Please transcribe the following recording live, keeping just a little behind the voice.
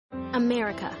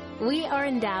America. We are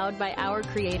endowed by our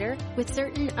Creator with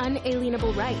certain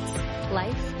unalienable rights: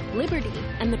 life, liberty,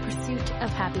 and the pursuit of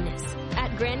happiness.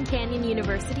 At Grand Canyon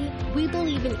University, we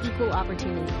believe in equal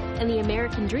opportunity, and the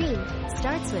American dream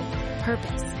starts with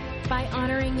purpose. By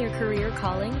honoring your career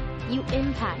calling, you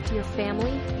impact your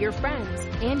family, your friends,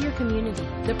 and your community.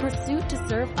 The pursuit to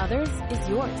serve others is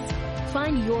yours.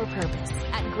 Find your purpose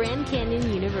at Grand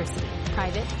Canyon University.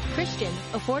 Private, Christian,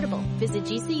 affordable. Visit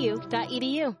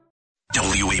gcu.edu.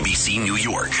 WABC New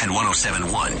York and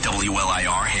 107.1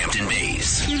 WLIR Hampton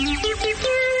Bays.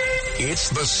 It's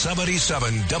the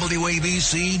 77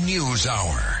 WABC News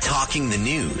Hour. Talking the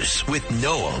news with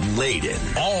Noam, Laden.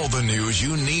 All the news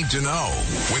you need to know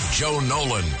with Joe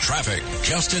Nolan, traffic,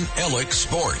 Justin Ellick,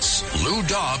 sports, Lou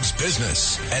Dobbs,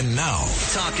 business. And now,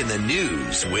 Talking the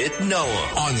news with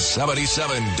Noam on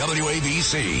 77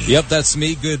 WABC. Yep, that's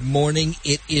me. Good morning.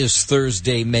 It is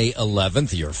Thursday, May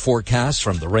 11th. Your forecast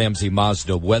from the Ramsey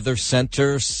Mazda Weather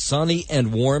Center. Sunny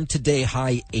and warm today,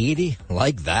 high 80.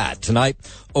 Like that. Tonight,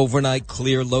 overnight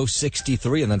clear, low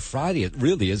 63, and then Friday it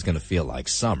really is going to feel like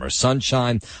summer.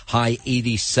 Sunshine, high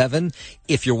 87.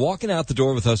 If you're walking out the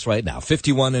door with us right now,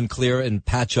 51 and clear in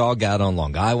Patchogue out on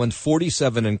Long Island,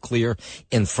 47 and clear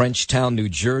in Frenchtown, New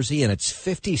Jersey, and it's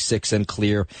 56 and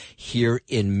clear here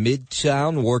in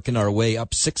Midtown. Working our way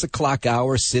up 6 o'clock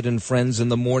hour, Sid and Friends in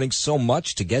the morning. So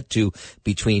much to get to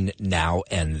between now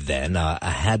and then. I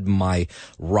had my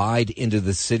ride into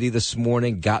the city this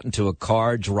morning, got into a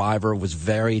car, driver was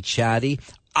very chatty.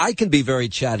 I can be very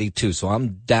chatty too, so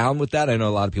I'm down with that. I know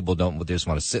a lot of people don't, but they just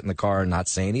want to sit in the car and not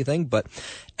say anything. But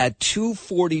at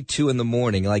 2:42 in the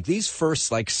morning, like these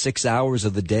first 6 hours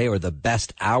of the day are the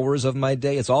best hours of my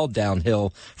day. It's all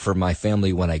downhill for my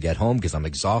family when I get home because I'm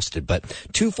exhausted. But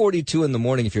 2:42 in the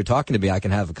morning, if you're talking to me, I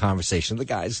can have a conversation. The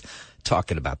guy's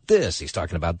talking about this, he's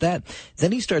talking about that.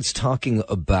 Then he starts talking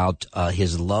about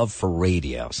his love for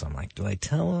radio. So I'm like, do I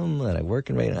tell him that I work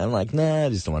in radio? I'm like, nah, I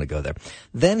just don't want to go there.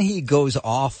 Then he goes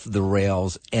off the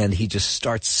rails and he just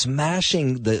starts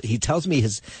smashing he tells me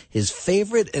his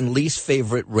favorite and least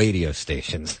favorite radio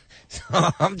stations.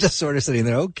 So I'm just sort of sitting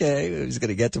there, okay, he's going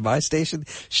to get to my station.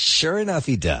 Sure enough,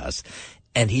 he does.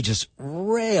 And he just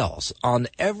rails on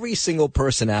every single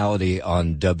personality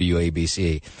on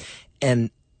WABC. And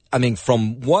I mean,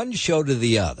 from one show to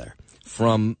the other,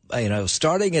 from,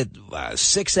 starting at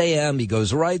 6 a.m., he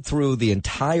goes right through the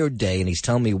entire day, and he's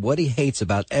telling me what he hates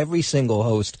about every single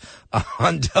host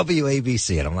on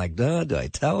WABC. And I'm like, no, do I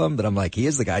tell him? But I'm like, he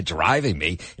is the guy driving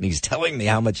me, and he's telling me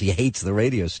how much he hates the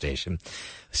radio station.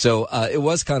 So it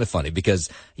was kind of funny because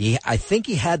I think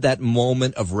he had that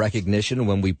moment of recognition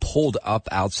when we pulled up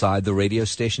outside the radio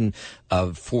station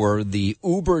for the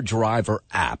Uber driver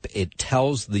app. It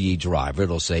tells the driver,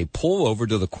 it'll say, pull over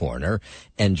to the corner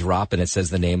and drop, and it says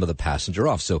the name of the passenger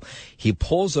off. So he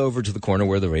pulls over to the corner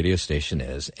where the radio station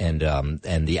is, and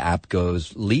the app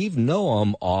goes, leave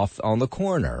Noam off on the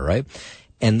corner, right?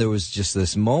 And there was just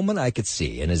this moment I could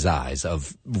see in his eyes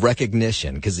of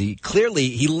recognition because he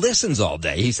listens all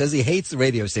day. He says he hates the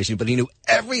radio station, but he knew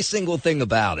every single thing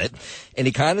about it. And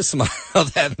he kind of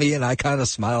smiled at me and I kind of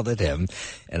smiled at him.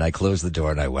 And I closed the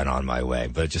door and I went on my way.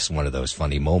 But just one of those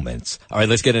funny moments. All right,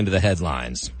 let's get into the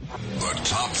headlines. The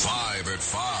top 5 at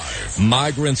 5.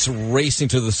 Migrants racing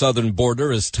to the southern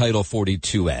border as Title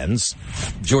 42 ends.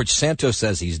 George Santos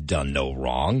says he's done no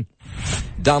wrong.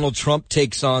 Donald Trump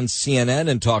takes on CNN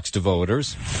and talks to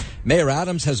voters. Mayor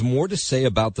Adams has more to say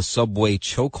about the subway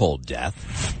chokehold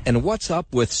death. And what's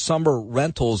up with summer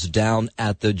rentals down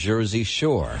at the Jersey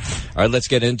Shore? All right, let's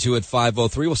get into it.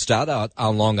 5:03. We'll start out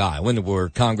on Long Island, where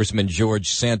Congressman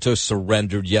George Santos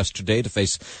surrendered yesterday to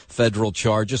face federal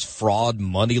charges: fraud,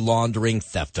 money laundering,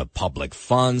 theft of public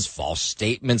funds, false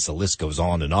statements. The list goes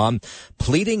on,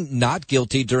 pleading not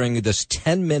guilty during this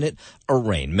 10-minute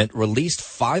arraignment, released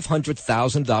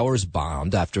 $500,000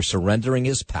 bond after surrendering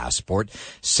his passport.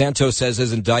 Santos says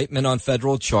his indictment on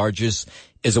federal charges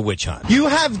is a witch hunt. You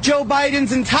have Joe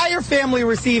Biden's entire family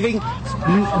receiving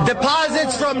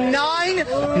deposits from nine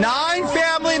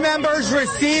family members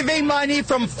receiving money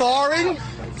from foreign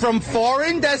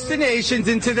destinations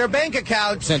into their bank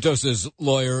accounts. Santos's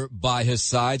lawyer by his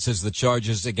side says the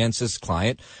charges against his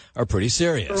client are pretty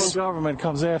serious. The federal government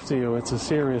comes after you. It's a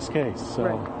serious case.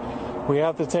 So we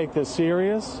have to take this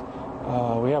serious.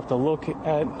 We have to look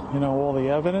at, all the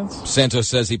evidence. Santos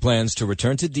says he plans to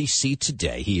return to D.C.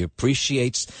 today. He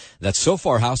appreciates that so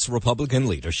far House Republican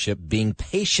leadership being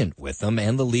patient with him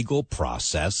and the legal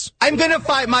process. I'm going to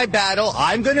fight my battle.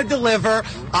 I'm going to deliver.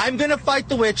 I'm going to fight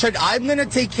the witch hunt. I'm going to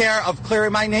take care of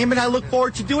clearing my name, and I look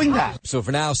forward to doing that. So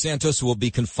for now, Santos will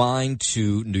be confined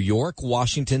to New York,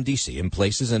 Washington, D.C., and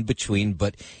places in between,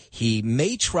 but he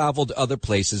may travel to other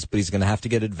places, but he's going to have to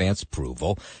get advance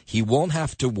approval. He won't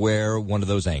have to wear one of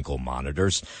those ankle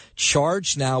monitors.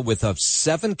 Charged now with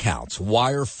 7 counts,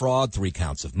 wire fraud, 3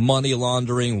 counts of money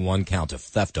laundering, 1 count of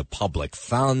theft of public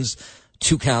funds,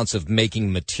 2 counts of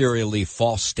making materially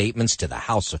false statements to the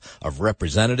House of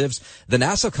Representatives. The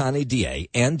Nassau County DA,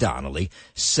 Ann Donnelly,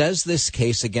 says this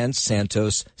case against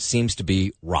Santos seems to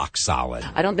be rock solid.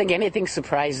 I don't think anything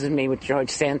surprises me with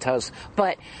George Santos,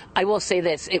 but I will say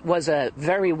this. It was a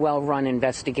very well-run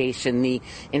investigation. The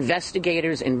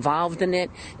investigators involved in it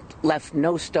left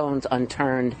no stones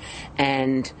unturned,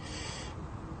 and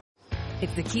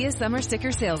it's the Kia Summer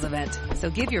Sticker Sales Event, so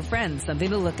give your friends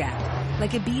something to look at,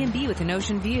 like a B&B with an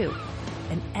ocean view,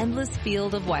 an endless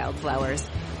field of wildflowers,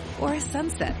 or a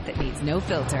sunset that needs no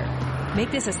filter.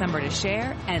 Make this a summer to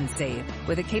share and save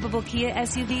with a capable Kia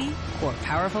SUV or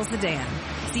powerful sedan.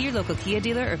 See your local Kia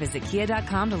dealer or visit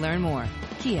kia.com to learn more.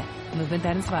 Kia, movement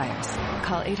that inspires.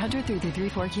 Call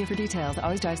 800-3334-KIA for details.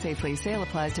 Always drive safely. Sale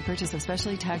applies to purchase of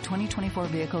specially tagged 2024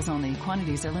 vehicles only.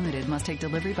 Quantities are limited. Must take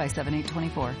delivery by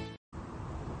 7/8/24.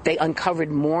 They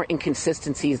uncovered more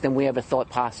inconsistencies than we ever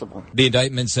thought possible. The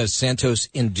indictment says Santos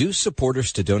induced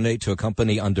supporters to donate to a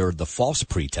company under the false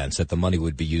pretense that the money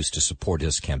would be used to support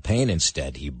his campaign.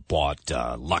 Instead, he bought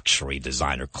luxury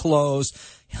designer clothes.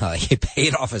 He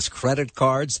paid off his credit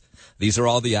cards. These are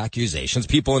all the accusations.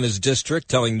 People in his district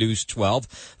telling News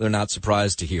 12 they're not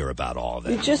surprised to hear about all of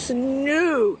it. We just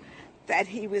knew that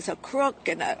he was a crook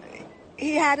and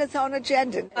he had his own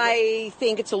agenda. I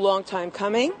think it's a long time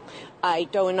coming. I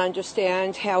don't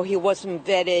understand how he wasn't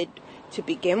vetted to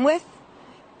begin with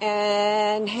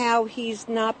and how he's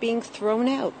not being thrown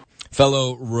out.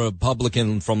 Fellow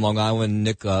Republican from Long Island,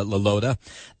 Nick LaLota,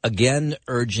 again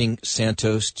urging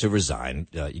Santos to resign.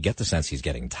 You get the sense he's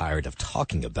getting tired of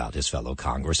talking about his fellow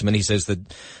congressman. He says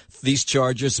that these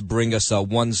charges bring us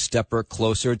one stepper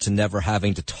closer to never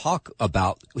having to talk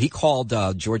about, he called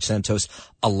George Santos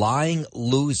a lying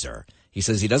loser. He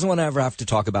says he doesn't want to ever have to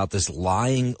talk about this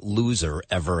lying loser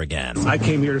ever again. I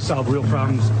came here to solve real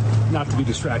problems, not to be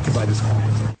distracted by this call.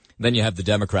 Then you have the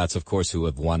Democrats, of course, who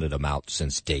have wanted him out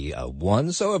since day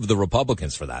one. So have the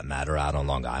Republicans, for that matter, out on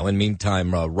Long Island.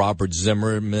 Meantime, Robert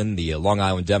Zimmerman, the Long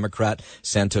Island Democrat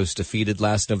Santos defeated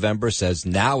last November, says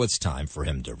now it's time for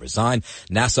him to resign.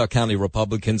 Nassau County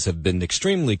Republicans have been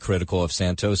extremely critical of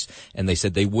Santos, and they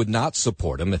said they would not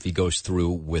support him if he goes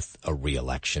through with a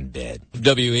re-election bid.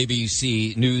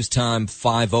 WABC News Time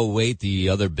 5:08. The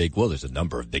other big, well, there's a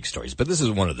number of big stories, but this is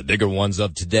one of the bigger ones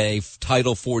of today.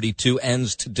 Title 42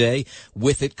 ends today.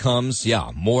 With it comes,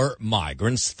 more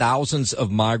migrants, thousands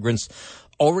of migrants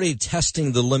already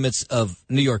testing the limits of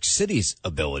New York City's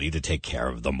ability to take care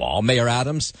of them all. Mayor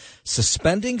Adams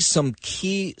suspending some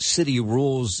key city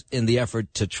rules in the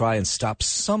effort to try and stop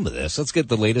some of this. Let's get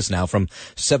the latest now from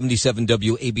 77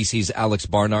 WABC's Alex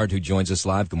Barnard, who joins us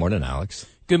live. Good morning, Alex.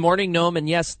 Good morning, Noam, and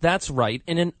yes, that's right.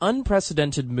 In an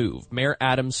unprecedented move, Mayor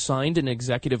Adams signed an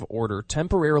executive order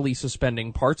temporarily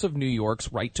suspending parts of New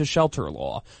York's right to shelter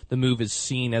law. The move is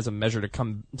seen as a measure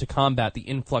to combat the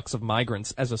influx of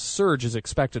migrants as a surge is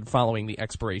expected following the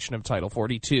expiration of Title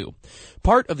 42.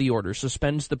 Part of the order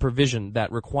suspends the provision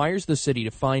that requires the city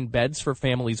to find beds for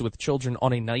families with children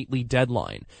on a nightly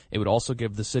deadline. It would also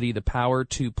give the city the power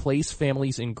to place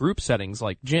families in group settings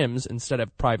like gyms instead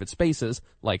of private spaces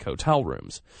like hotel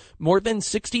rooms. More than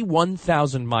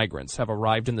 61,000 migrants have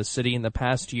arrived in the city in the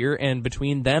past year, and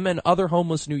between them and other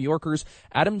homeless New Yorkers,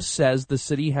 Adams says the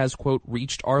city has, quote,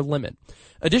 reached our limit.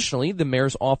 Additionally, the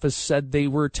mayor's office said they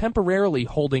were temporarily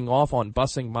holding off on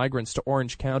busing migrants to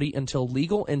Orange County until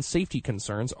legal and safety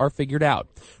concerns are figured out.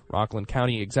 Rockland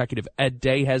County Executive Ed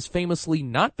Day has famously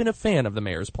not been a fan of the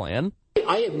mayor's plan.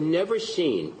 I have never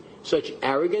seen such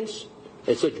arrogance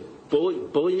and such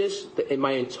bulliness in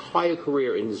my entire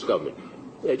career in this government.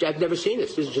 I've never seen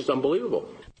this. This is just unbelievable.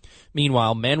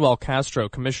 Meanwhile, Manuel Castro,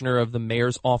 commissioner of the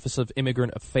mayor's Office of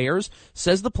Immigrant Affairs,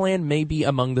 says the plan may be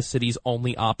among the city's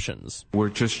only options. We're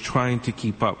just trying to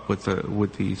keep up with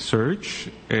the surge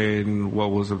and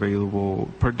what was available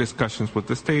per discussions with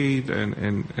the state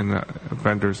and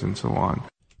vendors and so on.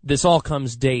 This all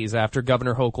comes days after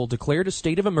Governor Hochul declared a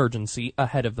state of emergency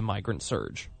ahead of the migrant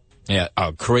surge. Yeah,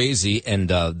 crazy. And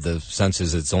the sense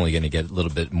is it's only going to get a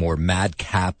little bit more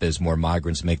madcap as more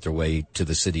migrants make their way to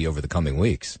the city over the coming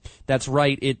weeks. That's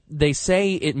right. They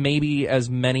say it may be as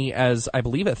many as, I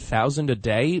believe, 1,000 a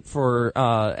day for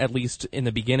at least in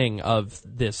the beginning of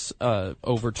this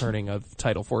overturning of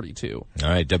Title 42. All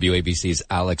right, WABC's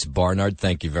Alex Barnard,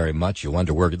 thank you very much. You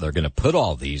wonder where they're going to put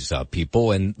all these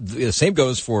people. And the same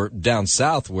goes for down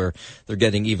south, where they're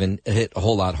getting even hit a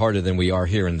whole lot harder than we are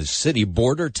here in the city.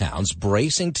 Border towns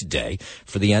bracing today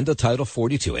for the end of Title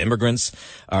 42. Immigrants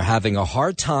are having a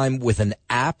hard time with an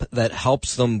app that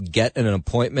helps them get an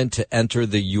appointment to enter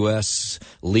the U.S.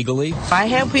 legally. I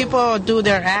help people do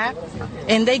their app,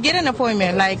 and they get an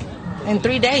appointment like in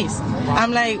 3 days.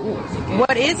 I'm like,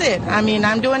 what is it? I mean,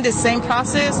 I'm doing the same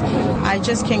process. I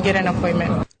just can't get an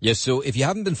appointment. Yes, so if you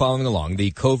haven't been following along,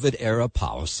 the COVID-era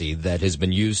policy that has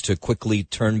been used to quickly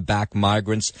turn back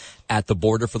migrants at the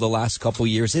border for the last couple of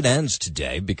years, it ends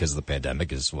today because the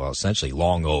pandemic is, well, essentially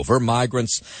long over.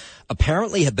 Migrants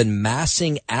apparently have been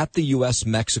massing at the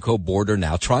U.S.-Mexico border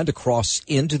now, trying to cross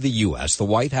into the U.S. The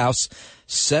White House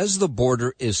says the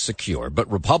border is secure,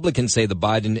 but Republicans say the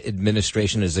Biden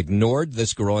administration has ignored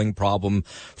this growing problem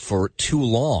for too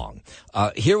long.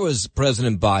 Here was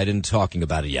President Biden talking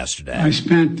about it yesterday. I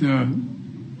spent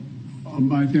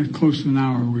close to an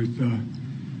hour with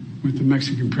the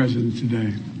Mexican president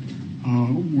today.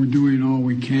 We're doing all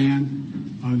we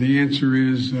can. The answer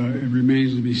is it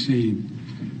remains to be seen.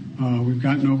 We've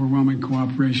gotten overwhelming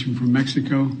cooperation from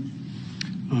Mexico.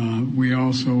 We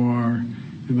also are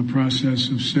in the process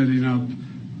of setting up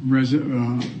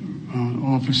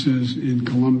offices in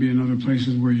Colombia and other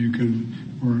places where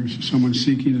someone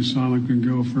seeking asylum can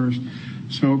go first.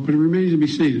 So, but it remains to be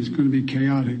seen. It's going to be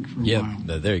chaotic for a while.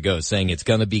 Yeah, there you go, saying it's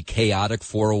going to be chaotic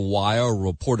for a while.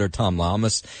 Reporter Tom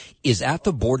Lamas is at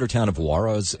the border town of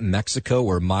Juarez, Mexico,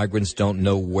 where migrants don't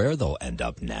know where they'll end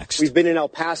up next. We've been in El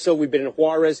Paso, we've been in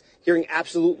Juarez, hearing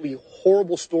absolutely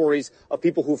horrible stories of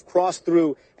people who've crossed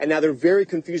through, and now they're very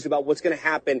confused about what's going to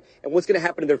happen and what's going to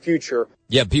happen in their future.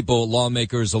 Yeah,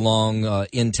 lawmakers along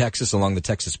in Texas, along the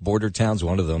Texas border towns,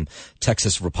 one of them,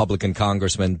 Texas Republican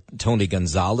Congressman Tony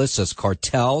Gonzalez, says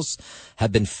cartels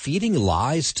have been feeding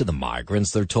lies to the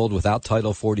migrants. They're told without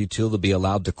Title 42 they'll be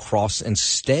allowed to cross and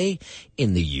stay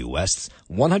in the U.S.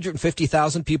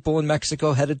 150,000 people in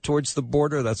Mexico headed towards the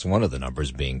border. That's one of the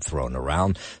numbers being thrown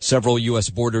around. Several U.S.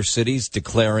 border cities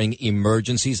declaring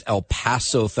emergencies. El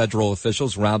Paso federal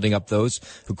officials rounding up those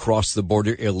who crossed the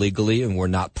border illegally and were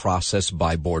not processed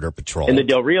by Border Patrol. In the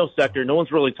Del Rio sector, no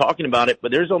one's really talking about it,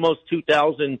 but there's almost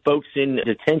 2,000 folks in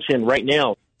detention right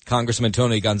now. Congressman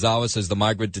Tony Gonzalez says the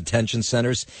migrant detention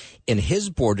centers in his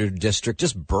border district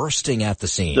just bursting at the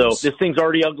seams. So this thing's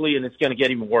already ugly, and it's going to get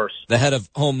even worse. The head of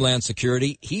Homeland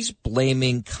Security, he's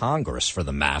blaming Congress for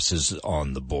the masses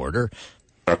on the border.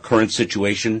 Our current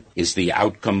situation is the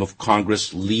outcome of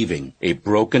Congress leaving a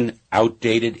broken,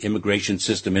 outdated immigration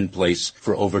system in place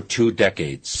for over 2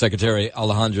 decades. Secretary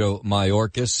Alejandro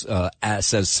Mayorkas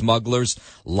says smugglers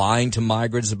lying to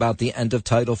migrants about the end of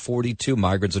Title 42.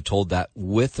 Migrants are told that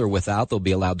with or without, they'll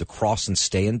be allowed to cross and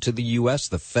stay into the U.S.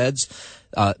 The feds,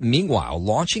 meanwhile,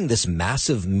 launching this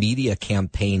massive media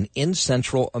campaign in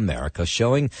Central America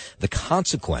showing the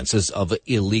consequences of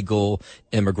illegal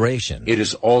immigration. It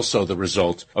is also the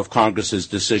result of Congress's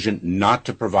decision not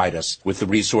to provide us with the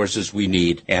resources we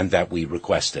need and that we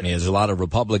requested. There's a lot of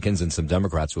Republicans and some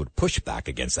Democrats who would push back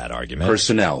against that argument.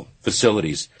 Personnel,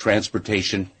 facilities,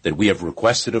 transportation that we have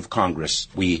requested of Congress,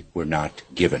 we were not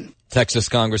given. Texas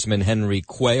Congressman Henry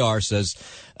Cuellar says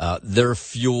they're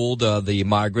fueled the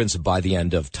migrants by the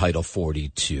end of Title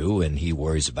 42, and he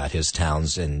worries about his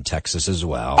towns in Texas as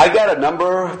well. I got a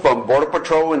number from Border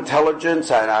Patrol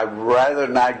intelligence, and I'd rather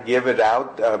not give it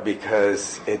out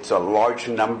because it's a large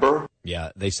number.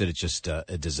 Yeah, they said it's just a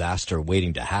disaster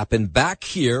waiting to happen. Back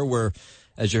here where,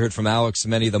 as you heard from Alex,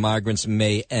 many of the migrants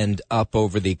may end up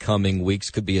over the coming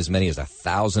weeks, could be as many as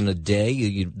 1,000 a day.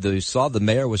 You saw the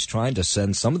mayor was trying to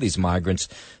send some of these migrants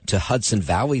to Hudson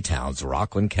Valley towns,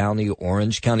 Rockland County,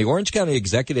 Orange County. Orange County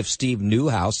Executive Steve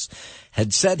Newhouse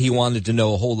had said he wanted to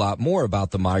know a whole lot more about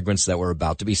the migrants that were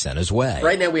about to be sent his way.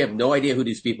 Right now, we have no idea who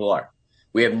these people are.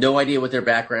 We have no idea what their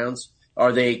backgrounds.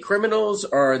 Are they criminals,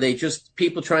 or are they just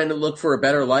people trying to look for a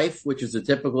better life, which is a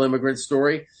typical immigrant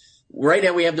story? Right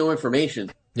now, we have no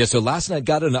information. Yeah, so last night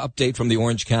got an update from the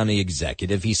Orange County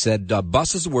executive. He said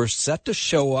buses were set to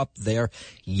show up there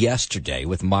yesterday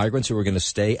with migrants who were going to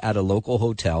stay at a local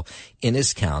hotel in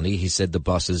his county. He said the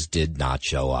buses did not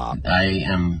show up. I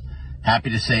am happy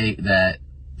to say that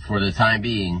for the time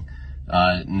being,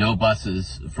 no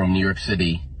buses from New York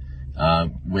City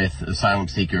with asylum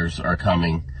seekers are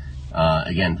coming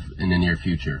again, in the near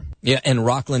future. Yeah, and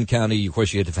Rockland County, of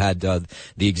course, you'd have had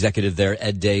the executive there,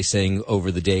 Ed Day, saying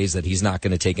over the days that he's not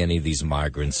going to take any of these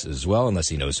migrants as well, unless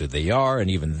he knows who they are, and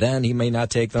even then he may not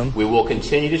take them. We will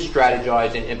continue to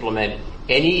strategize and implement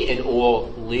any and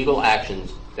all legal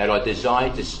actions that are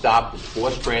designed to stop the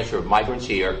forced transfer of migrants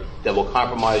here that will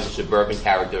compromise the suburban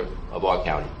character of our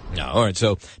county. No, all right.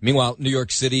 So, meanwhile, New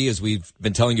York City, as we've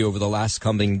been telling you over the last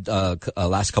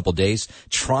couple days,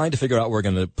 trying to figure out where we're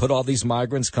going to put all these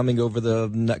migrants coming over the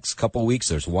next couple weeks.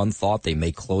 There's one thought: they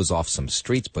may close off some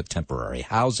streets, put temporary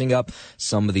housing up.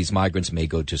 Some of these migrants may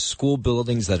go to school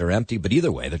buildings that are empty. But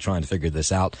either way, they're trying to figure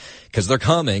this out because they're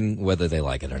coming, whether they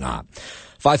like it or not.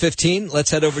 5:15, let's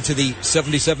head over to the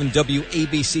 77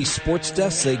 WABC Sports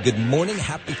Desk. Say good morning.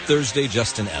 Happy Thursday,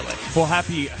 Justin Ellick. Well,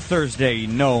 happy Thursday,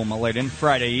 Noam, Laden.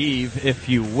 Friday Eve, if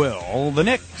you will. The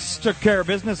Knicks took care of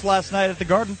business last night at the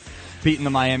Garden, beating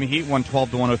the Miami Heat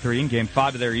 112-103 in Game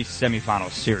 5 of their East semifinal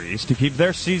series to keep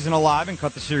their season alive and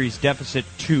cut the series deficit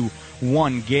to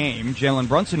 1 game. Jalen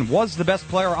Brunson was the best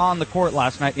player on the court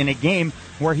last night in a game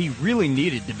where he really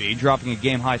needed to be, dropping a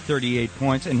game-high 38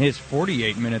 points in his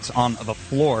 48 minutes on the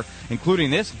floor,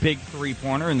 including this big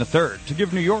three-pointer in the third to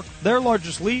give New York their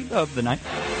largest lead of the night.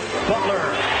 Butler,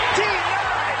 denied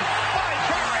by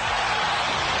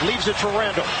Barrett. Leaves it to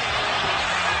Randall.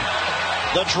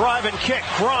 The drive and kick,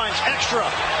 Grimes, extra.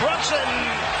 Brunson,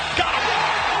 got him.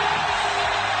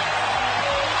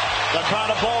 The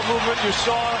kind of ball movement you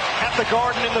saw at the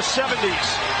Garden in the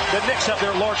 70s. The Knicks have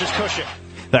their largest cushion.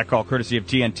 That call courtesy of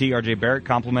TNT. R.J. Barrett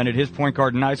complimented his point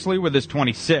guard nicely with his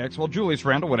 26, while Julius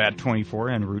Randle would add 24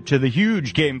 en route to the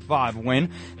huge Game 5 win.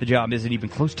 The job isn't even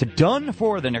close to done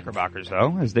for the Knickerbockers,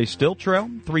 though, as they still trail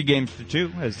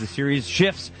 3-2 as the series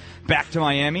shifts back to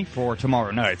Miami for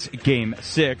tomorrow night's Game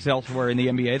 6. Elsewhere in the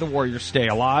NBA, the Warriors stay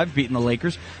alive, beating the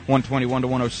Lakers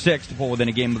 121-106 to pull within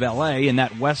a game of L.A. in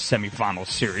that West semifinal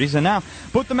series. And now,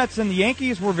 both the Mets and the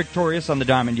Yankees were victorious on the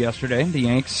diamond yesterday. The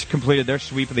Yanks completed their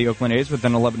sweep of the Oakland A's with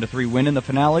an 11-3 win in the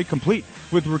finale, complete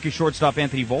with rookie shortstop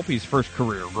Anthony Volpe's first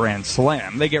career grand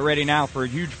slam. They get ready now for a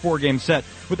huge 4-game set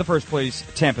with the first-place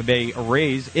Tampa Bay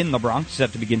Rays in the Bronx,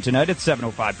 set to begin tonight at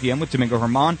 7:05 p.m. with Domingo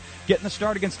Germán getting the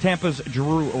start against Tampa's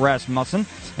Drew Rasmussen.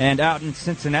 And out in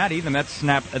Cincinnati, the Mets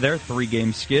snap their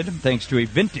 3-game skid thanks to a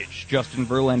vintage Justin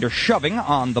Verlander shoving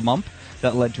on the mump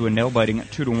that led to a nail-biting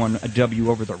 2-1 W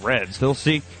over the Reds. They'll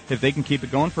see if they can keep it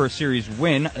going for a series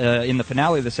win in the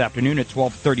finale this afternoon at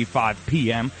 12:35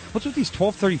 p.m. What's with these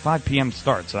 12:35 p.m.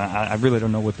 starts? I really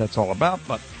don't know what that's all about,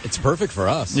 but it's perfect for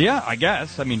us. Yeah, I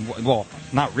guess. I mean, well,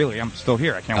 not really. I'm still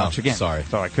here. I can't watch the game. Sorry.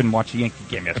 So I couldn't watch the Yankee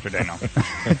game yesterday, no.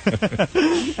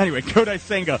 Anyway, Kodai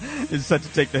Senga is set to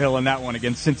take the hill in that one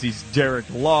against Cincy's Derek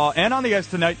Law. And on the ice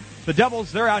tonight, the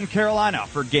Devils, they're out in Carolina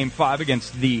for Game 5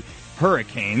 against the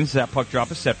Hurricanes. That puck drop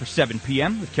is set for 7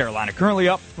 p.m. with Carolina currently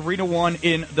up 3-1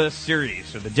 in the series.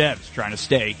 So the Devs trying to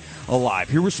stay alive.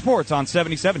 Here was sports on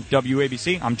 77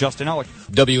 WABC. I'm Justin Ellick.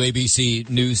 WABC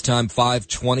News Time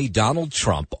 5:20. Donald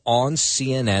Trump on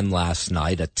CNN last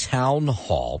night, a town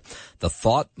hall. The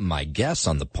thought, my guess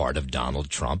on the part of Donald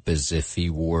Trump, is if he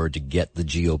were to get the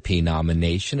GOP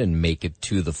nomination and make it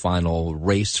to the final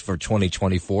race for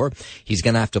 2024, he's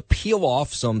going to have to peel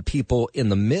off some people in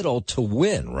the middle to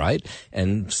win, right?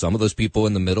 And some of those people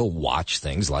in the middle watch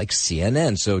things like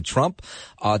CNN. So Trump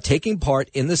taking part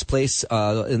in this place,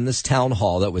 in this town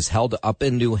hall that was held up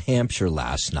in New Hampshire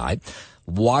last night.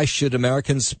 Why should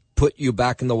Americans put you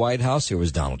back in the White House? Here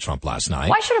was Donald Trump last night.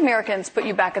 Why should Americans put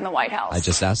you back in the White House? I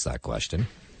just asked that question.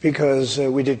 Because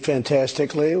we did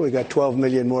fantastically. We got 12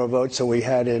 million more votes than we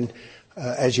had in,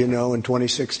 as you know, in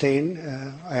 2016.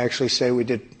 I actually say we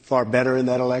did far better in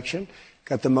that election.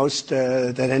 Got the most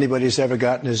that anybody's ever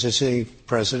gotten as a sitting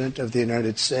president of the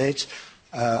United States.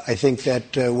 I think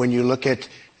that when you look at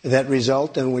that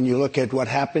result and when you look at what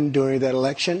happened during that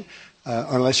election,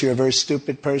 unless you're a very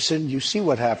stupid person, you see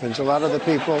what happens. A lot of the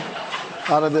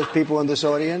people in this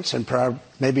audience, and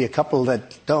maybe a couple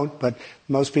that don't, but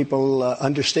most people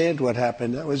understand what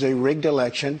happened. That was a rigged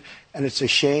election, and it's a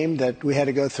shame that we had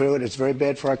to go through it. It's very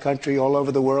bad for our country. All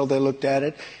over the world, they looked at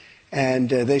it, and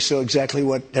they saw exactly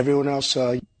what everyone else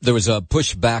saw. There was a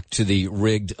pushback to the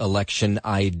rigged election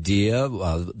idea,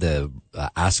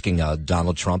 asking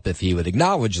Donald Trump if he would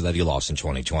acknowledge that he lost in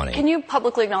 2020. Can you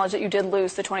publicly acknowledge that you did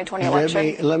lose the 2020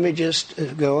 election? Let me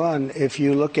just go on. If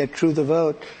you look at True the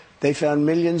Vote, they found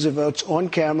millions of votes on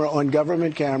camera, on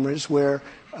government cameras, where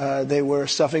they were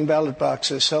stuffing ballot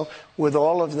boxes. So with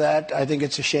all of that, I think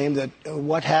it's a shame that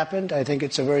what happened. I think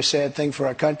it's a very sad thing for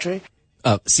our country.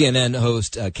 CNN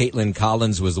host Caitlin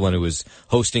Collins was the one who was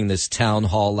hosting this town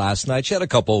hall last night. She had a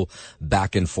couple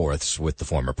back and forths with the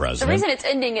former president. The reason it's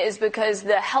ending is because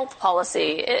the health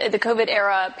policy, the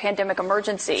COVID-era pandemic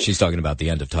emergency. She's talking about the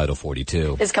end of Title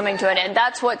 42. Is coming to an end.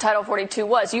 That's what Title 42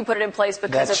 was. You put it in place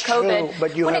because of COVID. True,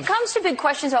 but when it comes to big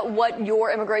questions about what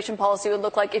your immigration policy would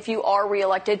look like if you are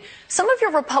reelected, some of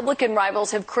your Republican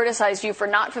rivals have criticized you for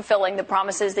not fulfilling the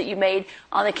promises that you made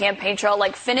on the campaign trail,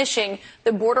 like finishing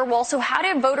the border wall. So how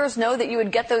did voters know that you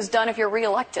would get those done if you're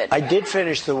reelected? I did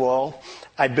finish the wall.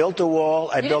 I built a wall.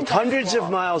 I built hundreds of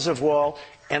miles of wall,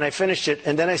 and I finished it.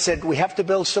 And then I said, we have to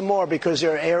build some more because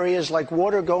there are areas like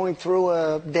water going through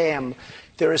a dam.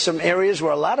 There are some areas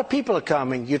where a lot of people are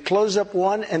coming. You close up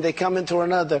one, and they come into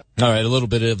another. All right, a little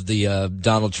bit of the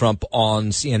Donald Trump on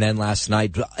CNN last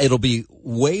night. It'll be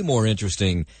way more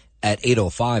interesting at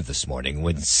 8:05 this morning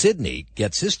when Sydney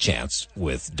gets his chance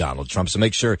with Donald Trump. So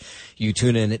make sure you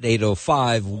tune in at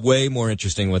 8:05. Way more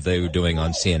interesting what they were doing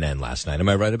on CNN last night. Am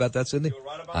I right about that, Sydney?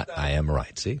 I am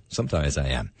right. See, sometimes I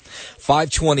am.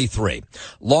 5:23.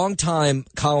 Longtime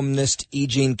columnist E.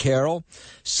 Jean Carroll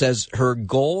says her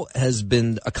goal has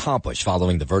been accomplished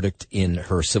following the verdict in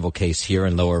her civil case here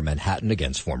in Lower Manhattan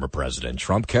against former President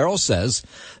Trump. Carroll says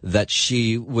that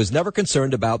she was never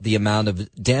concerned about the amount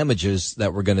of damages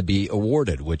that were going to be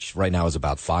awarded, which right now is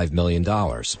about $5 million.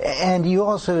 And you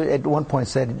also at one point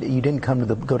said you didn't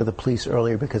go to the police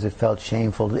earlier because it felt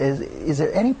shameful. Is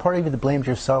there any part of you that blames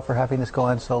yourself for having this go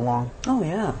on so long? Oh,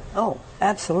 yeah. Oh,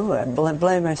 absolutely. I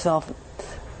blame myself.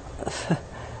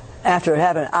 After it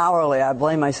happened hourly, I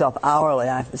blame myself hourly.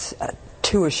 I was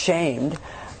too ashamed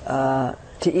to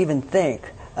even think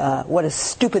what a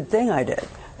stupid thing I did.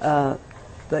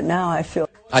 But now I feel...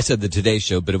 I said the Today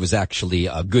Show, but it was actually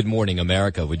Good Morning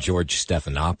America with George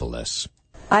Stephanopoulos.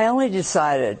 I only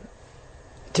decided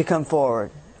to come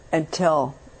forward and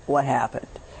tell what happened.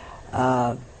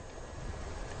 I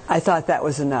thought that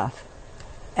was enough.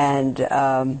 And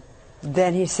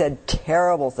then he said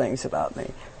terrible things about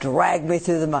me, dragged me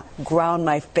through the ground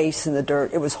my face in the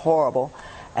dirt. It was horrible.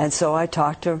 And so I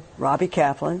talked to Robbie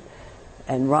Kaplan,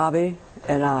 and Robbie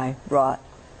and I brought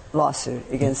lawsuit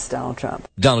against Donald Trump.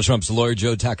 Donald Trump's lawyer,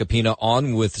 Joe Tacopina,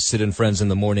 on with Sid and Friends in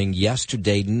the morning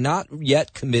yesterday, not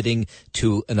yet committing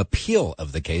to an appeal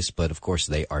of the case, but of course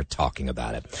they are talking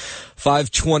about it.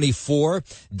 5:24,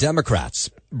 Democrats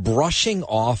brushing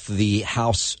off the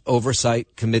House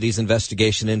Oversight Committee's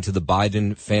investigation into the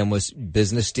Biden family's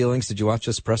business dealings. Did you watch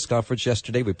this press conference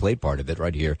yesterday? We played part of it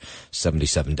right here,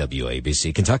 77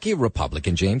 WABC. Kentucky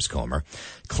Republican James Comer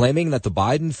claiming that the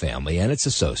Biden family and its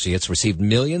associates received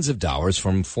millions of dollars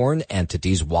from foreign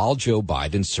entities while Joe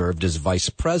Biden served as vice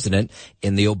president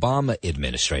in the Obama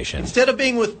administration. Instead of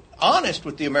being honest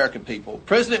with the American people,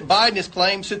 President Biden has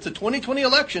claimed since the 2020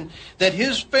 election that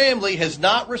his family has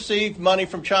not received money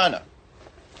from China.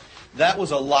 That was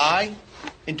a lie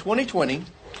in 2020,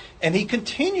 and he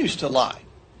continues to lie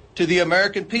to the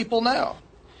American people now.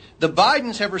 The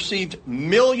Bidens have received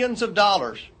millions of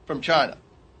dollars from China.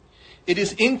 It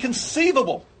is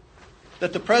inconceivable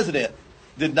that the president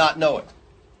did not know it.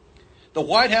 The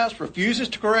White House refuses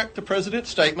to correct the president's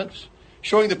statements,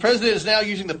 showing the president is now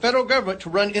using the federal government to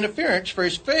run interference for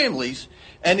his families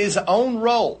and his own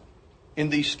role in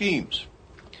these schemes.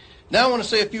 Now I want to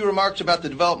say a few remarks about the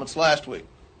developments last week.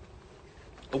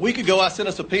 A week ago, I sent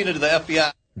a subpoena to the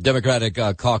FBI. Democratic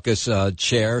caucus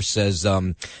chair says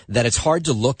that it's hard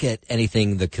to look at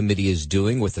anything the committee is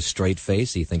doing with a straight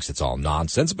face. He thinks it's all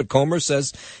nonsense, but Comer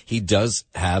says he does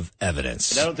have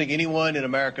evidence. And I don't think anyone in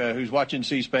America who's watching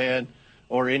C-SPAN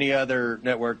or any other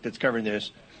network that's covering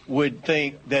this would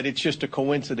think that it's just a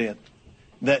coincidence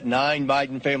that 9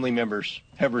 Biden family members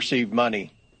have received money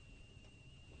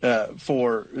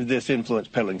for this influence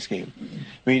peddling scheme.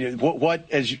 I mean,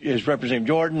 what as Representative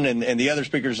Jordan and the other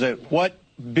speakers said, what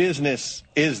business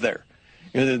is there?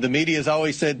 You know, the media has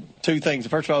always said two things.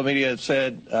 First of all, the media have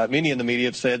said, many in the media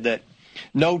have said that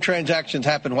no transactions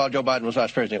happened while Joe Biden was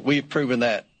vice president. We've proven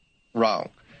that wrong.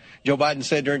 Joe Biden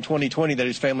said during 2020 that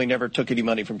his family never took any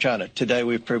money from China. Today,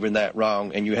 we've proven that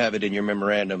wrong, and you have it in your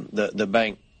memorandum, the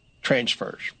bank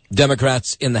transfers.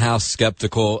 Democrats in the House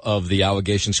skeptical of the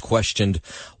allegations questioned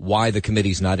why the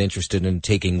committee's not interested in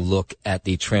taking a look at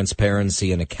the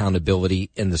transparency and accountability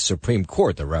in the Supreme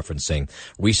Court. They're referencing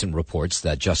recent reports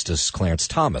that Justice Clarence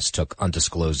Thomas took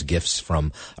undisclosed gifts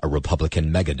from a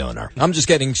Republican megadonor. I'm just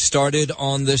getting started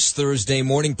on this Thursday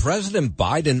morning. President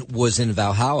Biden was in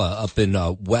Valhalla up in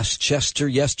Westchester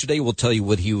yesterday. We'll tell you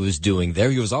what he was doing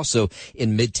there. He was also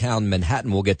in Midtown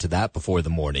Manhattan. We'll get to that before the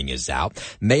morning is out.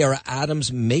 Mayor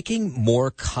Adams making making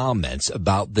more comments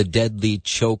about the deadly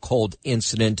chokehold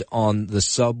incident on the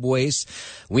subways.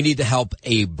 We need to help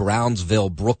a Brownsville,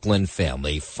 Brooklyn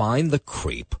family find the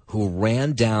creep who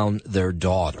ran down their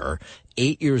daughter,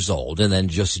 8 years old, and then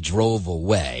just drove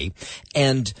away.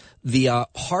 And the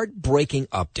heartbreaking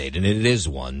update, and it is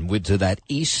one, to that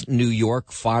East New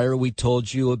York fire we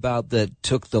told you about that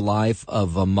took the life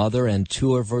of a mother and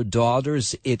two of her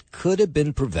daughters. It could have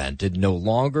been prevented, no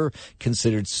longer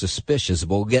considered suspicious.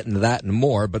 We'll get into that and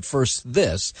more, but first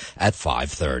this at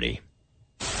 5:30.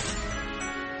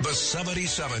 The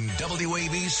 77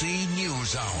 WABC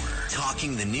News Hour.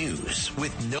 Talking the news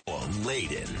with Noam,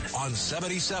 Laden. On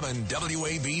 77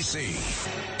 WABC.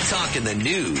 Talking the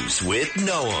news with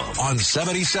Noam. On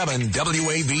 77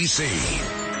 WABC.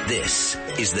 This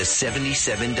is the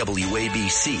 77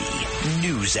 WABC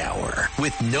News Hour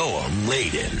with Noam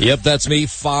Laden. Yep, that's me,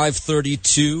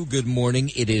 5:32. Good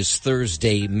morning. It is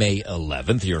Thursday, May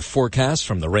 11th. Your forecast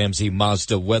from the Ramsey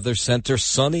Mazda Weather Center.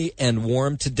 Sunny and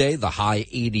warm today, the high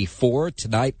 84.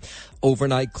 Tonight,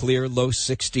 overnight clear, low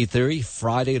 63.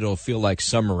 Friday, it'll feel like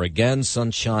summer again.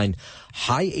 Sunshine,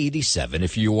 high 87.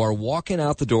 If you are walking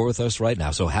out the door with us right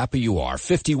now, so happy you are.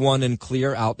 51 and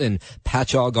clear out in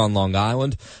Patchogue on Long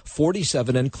Island.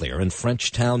 47 and clear in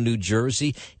Frenchtown, New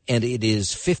Jersey. And it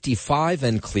is 55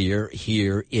 and clear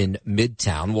here in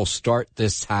Midtown. We'll start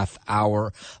this half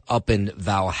hour up in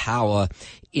Valhalla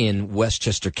in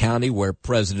Westchester County, where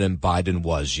President Biden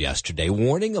was yesterday,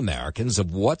 warning Americans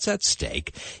of what's at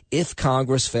stake if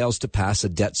Congress fails to pass a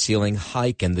debt ceiling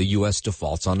hike and the U.S.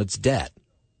 defaults on its debt.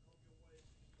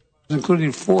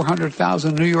 Including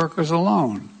 400,000 New Yorkers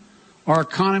alone. Our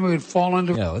economy would fall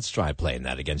into... Yeah, let's try playing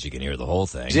that again so you can hear the whole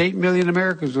thing. 8 million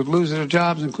Americans would lose their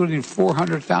jobs, including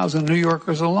 400,000 New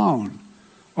Yorkers alone.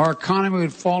 Our economy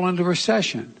would fall into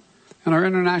recession, and our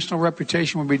international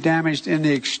reputation would be damaged in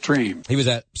the extreme. He was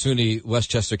at SUNY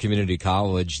Westchester Community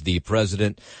College. The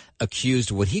president accused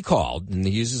what he called, and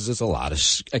he uses this a lot,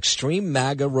 extreme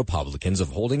MAGA Republicans of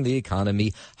holding the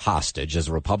economy hostage as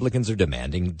Republicans are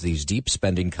demanding these deep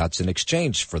spending cuts in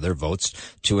exchange for their votes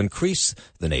to increase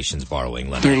the nation's borrowing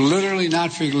limit. They're literally,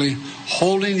 not figuratively,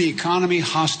 holding the economy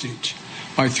hostage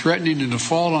by threatening to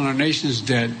default on our nation's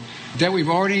debt we've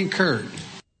already incurred.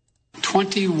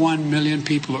 21 million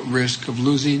people at risk of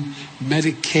losing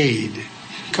Medicaid.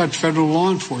 Cut federal law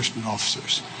enforcement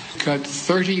officers. Cut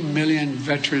 30 million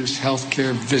veterans' health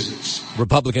care visits.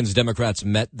 Republicans, Democrats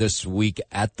met this week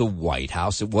at the White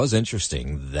House. It was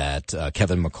interesting that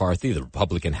Kevin McCarthy, the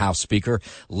Republican House Speaker,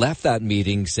 left that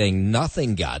meeting saying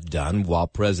nothing got done, while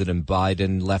President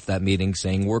Biden left that meeting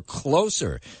saying we're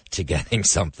closer to getting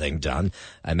something done.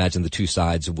 I imagine the two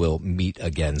sides will meet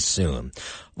again soon.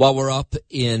 While we're up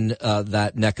in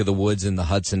that neck of the woods in the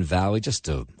Hudson Valley, just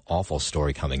an awful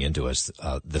story coming into us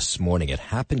this morning. It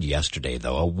happened yesterday,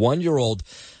 though. A 1-year-old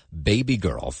baby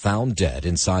girl found dead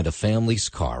inside a family's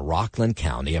car, Rockland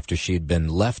County, after she had been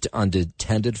left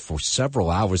unattended for several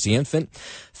hours. The infant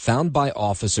found by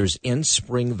officers in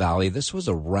Spring Valley. This was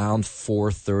around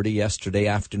 4:30 yesterday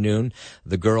afternoon.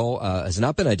 The girl has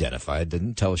not been identified,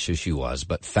 didn't tell us who she was,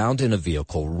 but found in a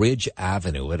vehicle, Ridge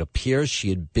Avenue. It appears she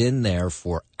had been there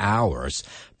for hours,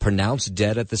 pronounced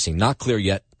dead at the scene. Not clear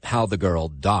yet how the girl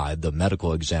died. The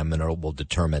medical examiner will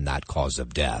determine that cause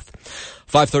of death.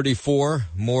 5:34,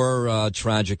 more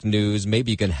tragic news. Maybe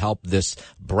you can help this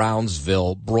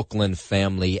Brownsville, Brooklyn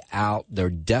family out. They're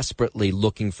desperately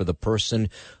looking for the person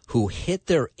who hit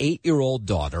their 8-year-old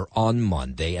daughter on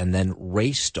Monday and then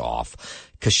raced off.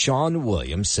 Kashawn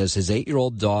Williams says his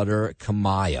 8-year-old daughter,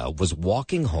 Kamaya, was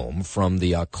walking home from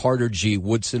the Carter G.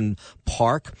 Woodson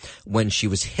Park when she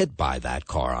was hit by that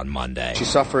car on Monday. She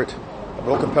suffered a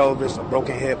broken pelvis, a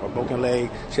broken hip, a broken leg.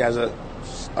 She has a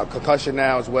concussion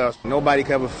now as well. Nobody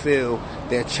could ever feel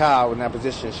their child in that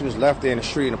position. She was left there in the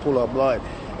street in a pool of blood,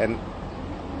 and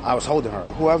I was holding her.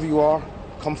 Whoever you are,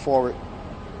 come forward.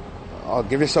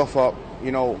 Give yourself up.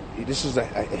 You know, this is a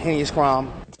heinous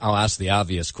crime. I'll ask the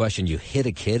obvious question. You hit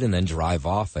a kid and then drive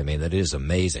off? I mean, that is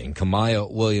amazing. Kamaya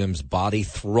Williams' body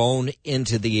thrown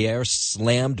into the air,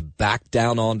 slammed back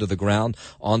down onto the ground,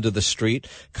 onto the street.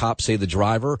 Cops say the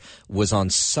driver was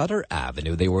on Sutter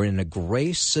Avenue. They were in a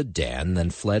gray sedan, then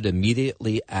fled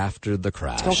immediately after the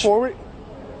crash. Come forward,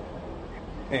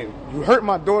 and you hurt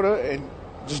my daughter, and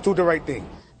just do the right thing.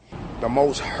 The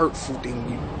most hurtful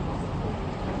thing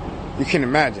you can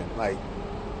imagine. Like,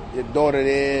 your daughter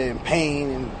there in pain,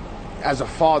 and as a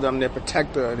father, I'm their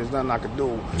protector, and there's nothing I can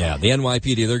do. Yeah, the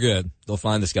NYPD, they're good. They'll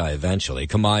find this guy eventually.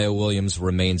 Kamaya Williams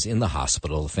remains in the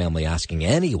hospital, the family asking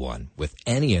anyone with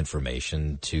any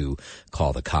information to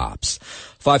call the cops.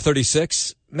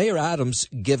 5:36, Mayor Adams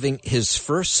giving his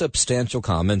first substantial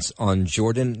comments on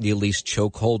Jordan Neely's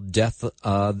chokehold death.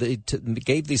 They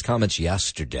gave these comments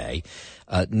yesterday.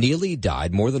 Neely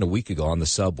died more than a week ago on the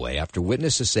subway after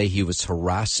witnesses say he was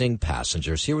harassing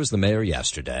passengers. Here was the mayor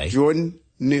yesterday. Jordan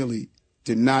Neely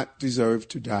did not deserve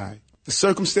to die. The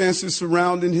circumstances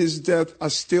surrounding his death are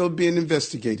still being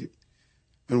investigated.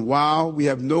 And while we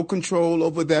have no control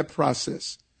over that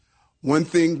process, one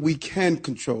thing we can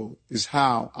control is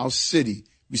how our city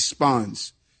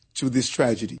responds to this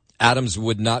tragedy. Adams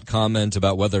would not comment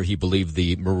about whether he believed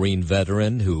the Marine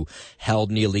veteran who held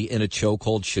Neely in a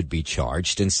chokehold should be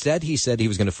charged. Instead, he said he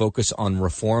was going to focus on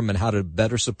reform and how to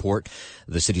better support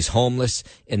the city's homeless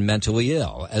and mentally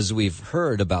ill. As we've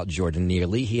heard about Jordan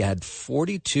Neely, he had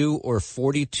 42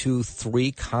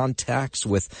 contacts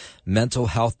with mental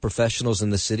health professionals in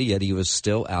the city, yet he was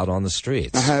still out on the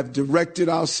streets. I have directed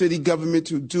our city government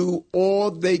to do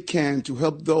all they can to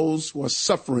help those who are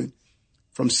suffering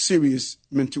from serious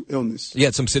mental illness. You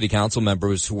had some city council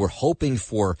members who were hoping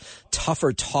for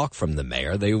tougher talk from the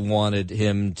mayor. They wanted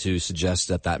him to suggest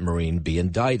that Marine be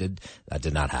indicted. That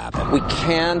did not happen. We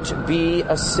can't be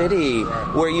a city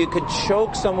where you could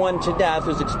choke someone to death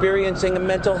who's experiencing a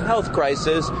mental health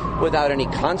crisis without any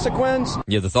consequence.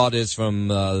 Yeah, the thought is from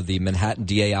the Manhattan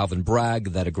DA Alvin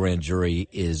Bragg that a grand jury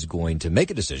is going to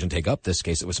make a decision, take up this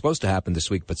case. It was supposed to happen this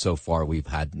week, but so far we've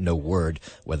had no word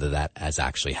whether that has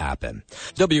actually happened.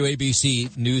 WABC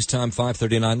News Time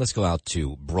 5:39. Let's go out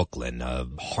to Brooklyn. A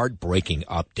heartbreaking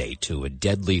update to a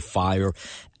deadly fire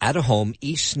at a home,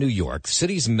 East New York. The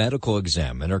city's medical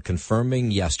examiner confirming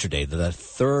yesterday that a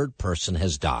third person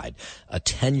has died. A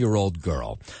 10-year-old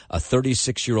girl, a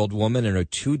 36-year-old woman, and her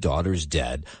 2 daughters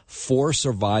dead. 4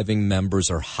 surviving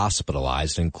members are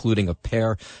hospitalized, including a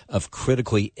pair of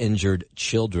critically injured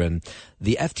children.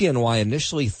 The FDNY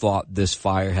initially thought this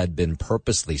fire had been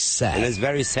purposely set. And it's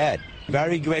very sad.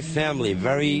 Very great family,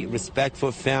 very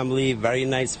respectful family, very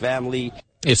nice family.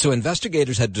 Yeah, so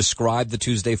investigators had described the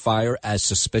Tuesday fire as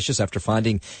suspicious after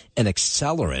finding an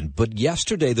accelerant. But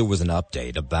yesterday there was an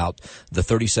update about the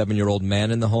 37-year-old man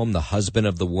in the home, the husband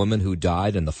of the woman who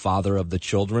died and the father of the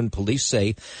children. Police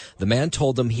say the man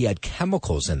told them he had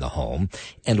chemicals in the home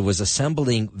and was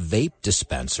assembling vape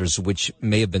dispensers, which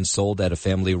may have been sold at a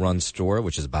family-run store,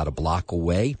 which is about a block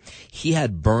away. He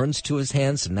had burns to his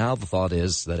hands, and now the thought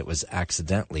is that it was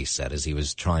accidentally set as he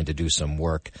was trying to do some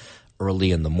work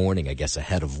early in the morning, I guess,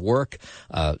 ahead of work.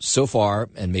 So far,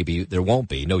 and maybe there won't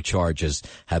be, no charges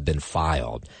have been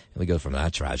filed. And we go from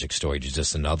that tragic story to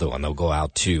just another one. They'll go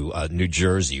out to New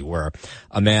Jersey, where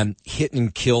a man hit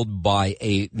and killed by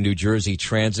a New Jersey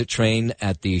transit train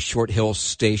at the Short Hill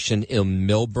station in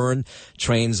Millburn.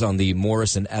 Trains on the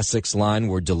Morris and Essex line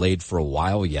were delayed for a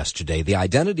while yesterday. The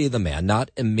identity of the man not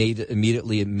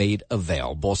immediately made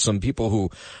available. Some people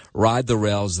who ride the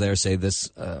rails there say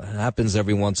this happens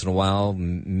every once in a while.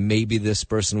 Maybe this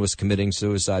person was committing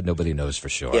suicide. Nobody knows for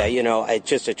sure. Yeah, it's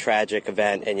just a tragic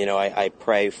event, and, I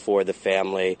pray for the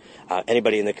family.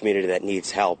 Anybody in the community that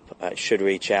needs help should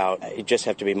reach out. You just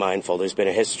have to be mindful. There's been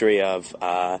a history of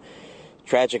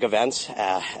tragic events,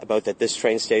 both at this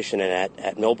train station and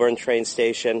at Millburn train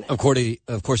station. Of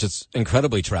course, it's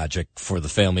incredibly tragic for the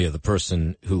family of the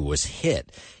person who was hit.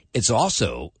 It's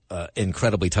also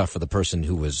incredibly tough for the person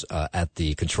who was at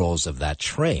the controls of that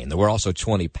train. There were also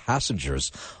 20 passengers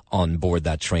on board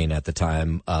that train at the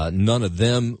time. None of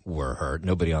them were hurt.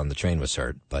 Nobody on the train was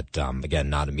hurt. But again,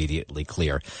 not immediately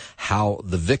clear how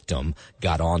the victim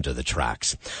got onto the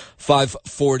tracks.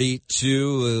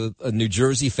 5:42, a New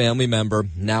Jersey family member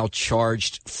now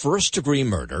charged first-degree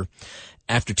murder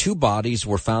after 2 bodies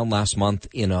were found last month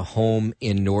in a home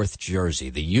in North Jersey.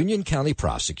 The Union County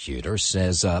prosecutor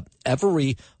says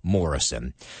Every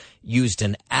Morrison used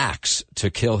an axe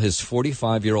to kill his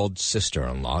 45-year-old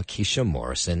sister-in-law, Keisha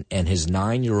Morrison, and his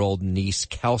 9-year-old niece,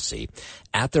 Kelsey,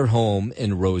 at their home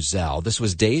in Roselle. This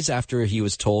was days after he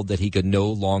was told that he could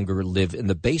no longer live in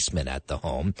the basement at the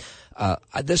home.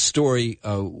 This story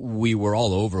we were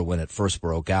all over when it first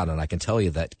broke out, and I can tell you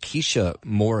that Keisha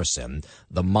Morrison,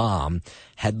 the mom,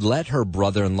 had let her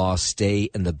brother-in-law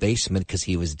stay in the basement because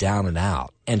he was down and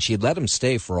out. And she had let him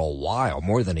stay for a while,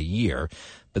 more than a year.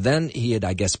 But then he had,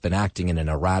 I guess, been acting in an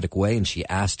erratic way, and she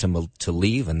asked him to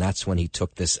leave, and that's when he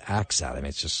took this axe out. I mean,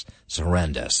 it's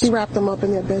horrendous. He wrapped them up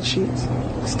in their bed sheets,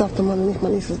 stuffed them underneath my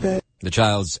niece's bed. The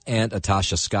child's aunt,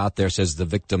 Atasha Scott, there says the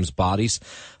victim's bodies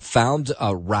found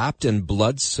wrapped in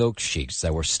blood-soaked sheets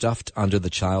that were stuffed under the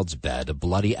child's bed. A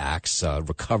bloody axe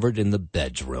recovered in the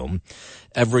bedroom.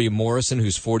 Everett Morrison,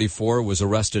 who's 44, was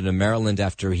arrested in Maryland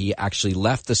after he actually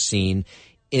left the scene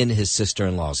in his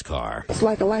sister-in-law's car. It's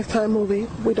like a Lifetime movie.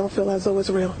 We don't feel as though it's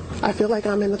real. I feel like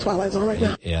I'm in the Twilight Zone right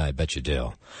now. Yeah, I bet you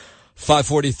do.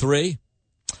 5:43.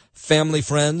 Family,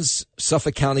 friends,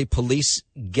 Suffolk County Police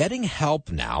getting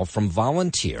help now from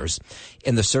volunteers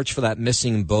in the search for that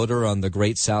missing boater on the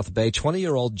Great South Bay.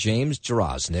 20-year-old James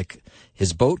Jarosnik.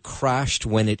 His boat crashed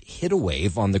when it hit a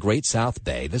wave on the Great South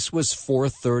Bay. This was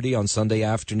 4:30 on Sunday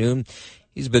afternoon.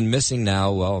 He's been missing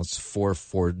now, well, it's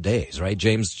four days, right?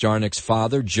 James Jarnik's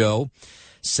father, Joe,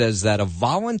 says that a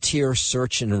volunteer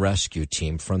search and rescue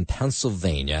team from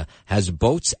Pennsylvania has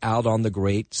boats out on the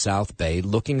Great South Bay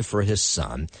looking for his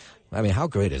son. I mean, how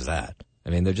great is that?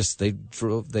 I mean,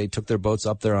 they took their boats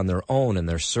up there on their own, and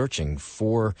they're searching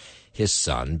for his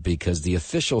son because the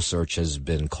official search has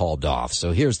been called off.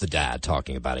 So here's the dad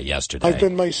talking about it yesterday. I've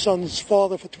been my son's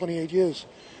father for 28 years.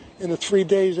 In the 3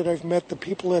 days that I've met the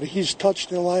people that he's touched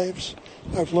their lives,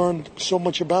 I've learned so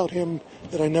much about him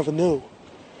that I never knew.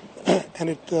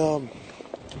 And it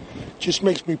just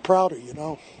makes me prouder, you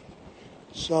know.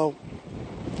 So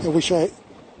I wish I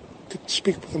could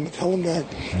speak with him and tell him that.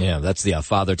 Yeah, that's the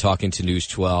father talking to News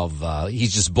 12.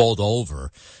 He's just bowled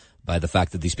over by the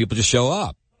fact that these people just show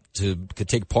up could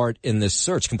take part in this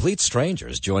search. Complete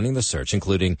strangers joining the search,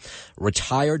 including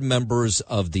retired members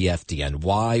of the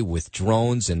FDNY with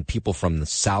drones and people from the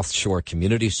South Shore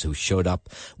communities who showed up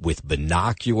with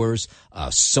binoculars,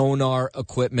 sonar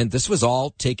equipment. This was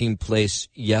all taking place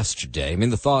yesterday. I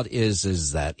mean, the thought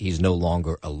is that he's no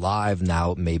longer alive.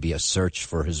 Now it may be a search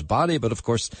for his body. But of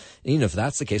course, even if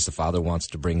that's the case, the father wants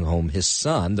to bring home his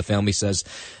son. The family says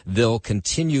they'll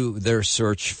continue their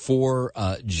search for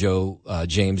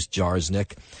James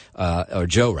Jarosnik,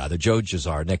 Joe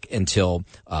Jarosnik, until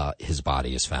his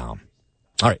body is found.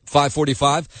 All right,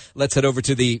 5:45. Let's head over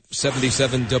to the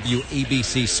 77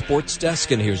 WABC Sports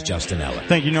Desk, and here's Justin Eller.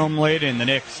 Thank you, Noam. Laden. The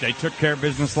Knicks, they took care of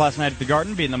business last night at the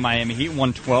Garden, beating the Miami Heat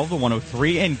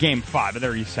 112-103 in Game 5 of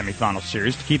their East semifinal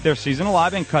series to keep their season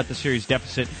alive and cut the series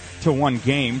deficit to one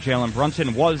game. Jalen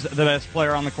Brunson was the best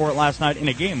player on the court last night in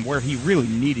a game where he really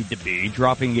needed to be,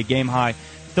 dropping a game-high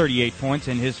 38 points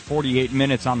in his 48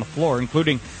 minutes on the floor,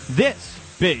 including this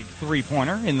big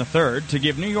three-pointer in the third to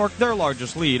give New York their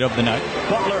largest lead of the night.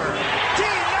 Butler,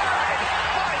 denied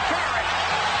by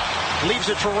Barrett. Leaves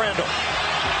it for Randall.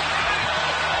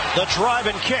 The drive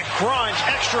and kick, Grimes,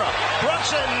 extra.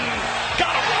 Brunson,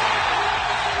 got him.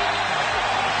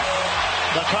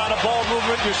 The kind of ball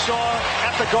movement you saw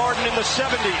at the Garden in the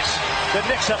 70s. The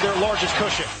Knicks have their largest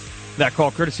cushion. That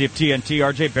call courtesy of TNT.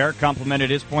 RJ Barrett complimented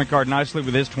his point guard nicely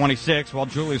with his 26, while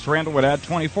Julius Randle would add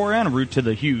 24 en route to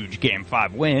the huge Game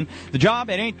 5 win. The job,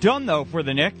 it ain't done, though, for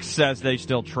the Knicks, as they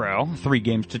still trail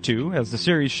 3-2 as the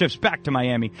series shifts back to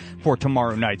Miami for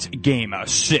tomorrow night's Game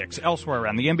 6. Elsewhere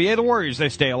around the NBA, the Warriors, they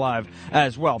stay alive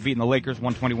as well, beating the Lakers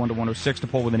 121-106 to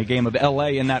pull within a game of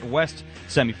L.A. in that West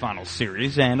semifinal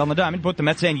series. And on the diamond, both the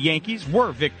Mets and Yankees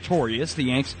were victorious. The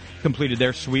Yanks completed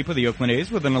their sweep of the Oakland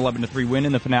A's with an 11-3 win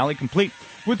in the finale, complete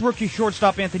with rookie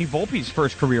shortstop Anthony Volpe's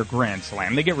first career Grand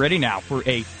Slam. They get ready now for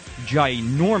a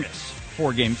ginormous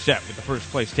 4-game set with the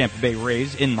first-place Tampa Bay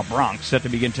Rays in the Bronx, set to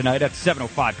begin tonight at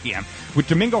 7:05 p.m. with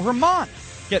Domingo Germán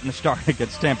getting the start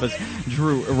against Tampa's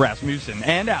Drew Rasmussen.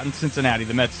 And out in Cincinnati,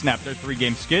 the Mets snapped their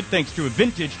 3-game skid thanks to a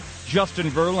vintage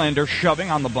Justin Verlander shoving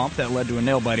on the bump that led to a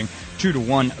nail-biting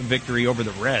 2-1 victory over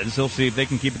the Reds. They'll see if they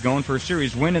can keep it going for a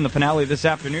series win in the finale this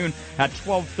afternoon at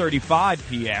 12:35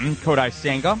 p.m. Kodai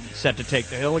Senga set to take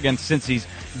the hill against Cincy's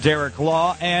Derek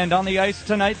Law. And on the ice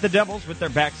tonight, the Devils with their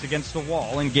backs against the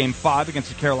wall in Game 5 against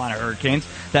the Carolina Hurricanes.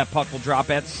 That puck will drop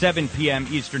at 7 p.m.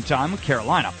 Eastern Time, with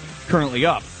Carolina currently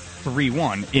up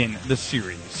 3-1 in the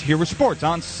series. Here with sports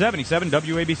on 77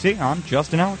 WABC. I'm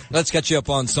Justin Howard. Let's catch you up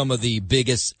on some of the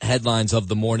biggest headlines of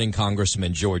the morning.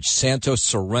 Congressman George Santos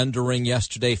surrendering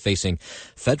yesterday, facing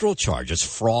federal charges: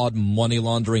 fraud, money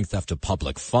laundering, theft of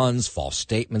public funds, false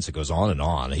statements. It goes on and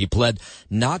on. He pled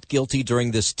not guilty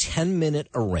during this 10-minute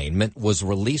arraignment, was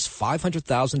released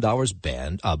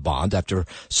 $500,000 bond after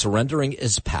surrendering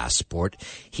his passport.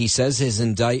 He says his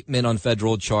indictment on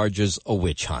federal charges a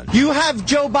witch hunt. You have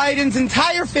Joe Biden's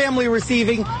entire family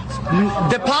receiving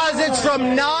deposits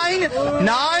from nine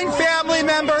family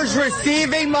members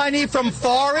receiving money from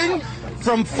foreign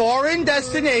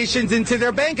destinations into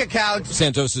their bank accounts.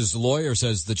 Santos's lawyer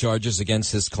says the charges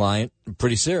against his client are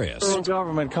pretty serious. When the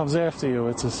government comes after you,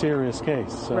 it's a serious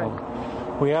case.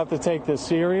 So we have to take this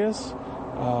serious.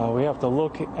 We have to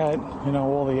look at,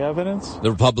 all the evidence.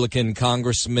 The Republican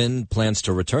congressman plans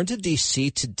to return to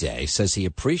D.C. today, says he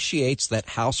appreciates that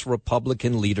House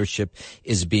Republican leadership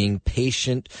is being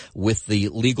patient with the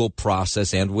legal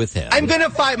process and with him. I'm going to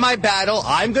fight my battle.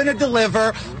 I'm going to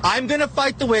deliver. I'm going to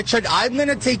fight the witch hunt. I'm going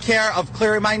to take care of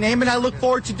clearing my name, and I look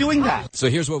forward to doing that. So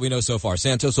here's what we know so far.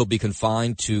 Santos will be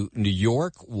confined to New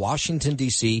York, Washington,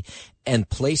 D.C., and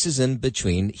places in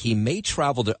between. He may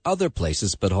travel to other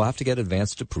places, but he'll have to get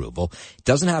advanced approval.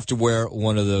 Doesn't have to wear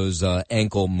one of those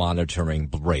ankle monitoring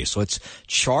bracelets.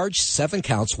 Charged 7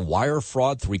 counts, wire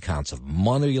fraud, 3 counts of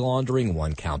money laundering,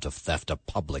 1 count of theft of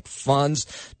public funds,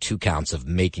 2 counts of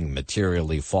making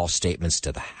materially false statements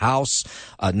to the House.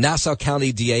 Nassau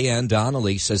County DA Ann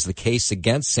Donnelly says the case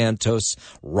against Santos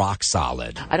rock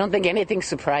solid. I don't think anything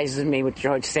surprises me with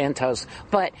George Santos,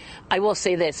 but I will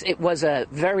say this. It was a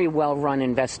very well-run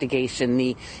investigation.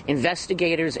 The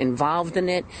investigators involved in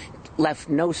it left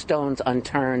no stones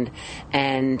unturned,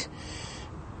 and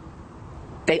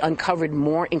they uncovered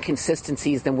more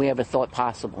inconsistencies than we ever thought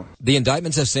possible. The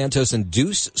indictment says Santos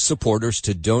induced supporters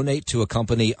to donate to a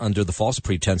company under the false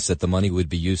pretense that the money would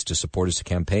be used to support his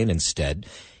campaign. Instead,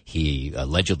 he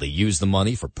allegedly used the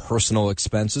money for personal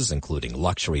expenses, including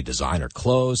luxury designer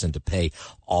clothes, and to pay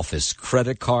office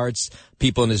credit cards.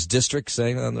 People in his district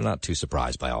saying they're not too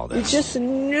surprised by all this. We just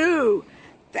knew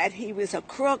that he was a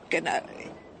crook and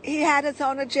he had his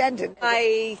own agenda.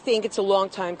 I think it's a long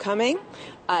time coming.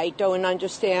 I don't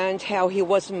understand how he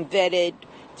wasn't vetted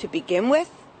to begin with,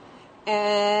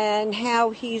 and how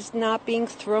he's not being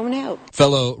thrown out.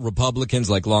 Fellow Republicans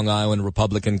like Long Island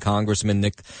Republican Congressman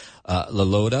Nick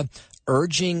LaLota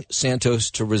urging Santos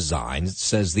to resign,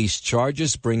 says these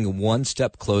charges bring one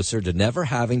step closer to never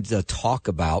having to talk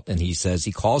about, and he says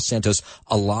he calls Santos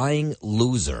a lying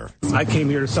loser. I came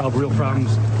here to solve real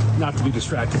problems, not to be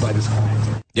distracted by this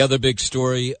client. The other big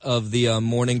story of the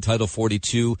morning, Title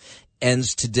 42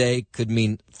 ends today, could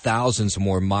mean thousands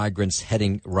more migrants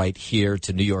heading right here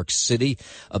to New York City.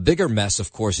 A bigger mess,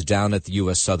 of course, down at the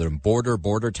U.S. southern border.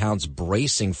 Border towns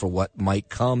bracing for what might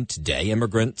come today.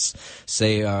 Immigrants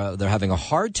say they're having a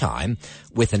hard time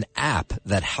with an app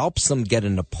that helps them get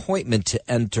an appointment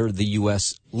to enter the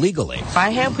U.S. legally. I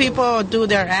help people do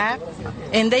their app,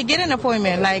 and they get an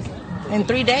appointment, like, in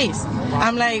 3 days.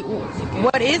 I'm like,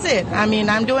 what is it? I mean,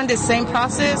 I'm doing the same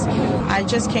process. I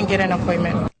just can't get an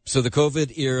appointment. So the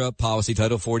COVID-era policy,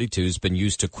 Title 42, has been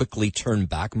used to quickly turn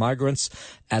back migrants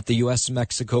at the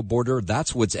U.S.-Mexico border.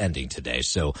 That's what's ending today.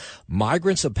 So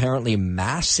migrants apparently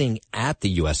massing at the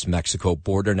U.S.-Mexico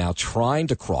border now, trying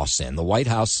to cross in. The White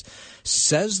House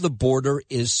says the border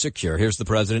is secure. Here's the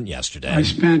president yesterday. I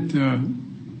spent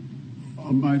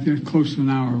close to an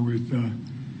hour with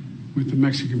the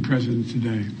Mexican president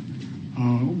today.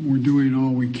 We're doing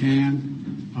all we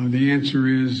can. The answer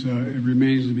is it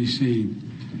remains to be seen.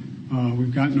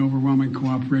 We've gotten overwhelming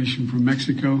cooperation from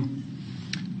Mexico.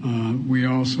 We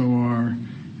also are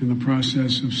in the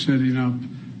process of setting up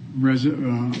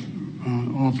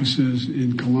offices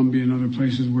in Colombia and other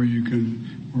places where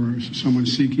someone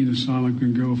seeking asylum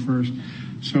can go first.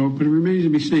 But it remains to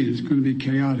be seen. It's going to be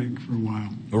chaotic for a while.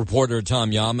 Reporter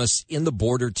Tom Llamas in the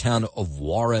border town of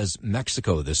Juarez,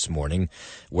 Mexico this morning,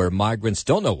 where migrants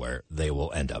don't know where they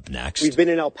will end up next. We've been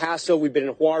in El Paso, we've been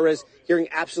in Juarez, hearing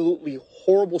absolutely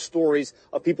horrible stories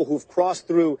of people who've crossed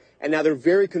through, and now they're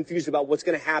very confused about what's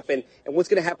going to happen and what's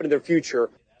going to happen in their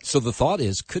future. So the thought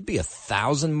is, could be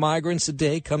 1,000 migrants a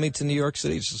day coming to New York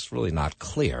City. It's just really not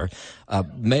clear.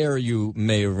 Mayor, you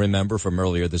may remember from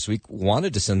earlier this week,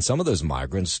 wanted to send some of those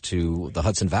migrants to the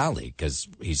Hudson Valley because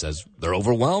he says they're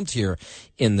overwhelmed here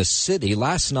in the city.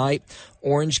 Last night,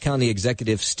 Orange County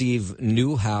Executive Steve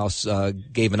Newhouse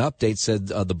gave an update, said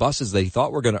the buses they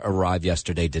thought were going to arrive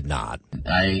yesterday did not.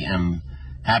 I am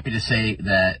happy to say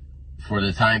that for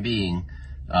the time being,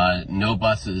 no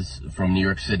buses from New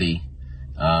York City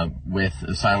with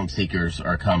asylum seekers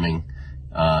are coming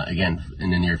again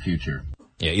in the near future.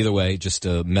 Yeah, either way, just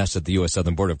a mess at the U.S.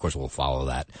 southern border. Of course, we'll follow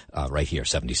that right here,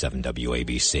 77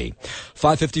 WABC.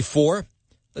 5:54.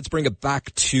 Let's bring it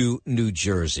back to New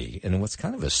Jersey. And what's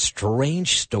kind of a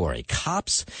strange story.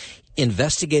 Cops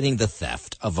investigating the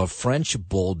theft of a French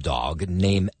bulldog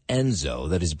named Enzo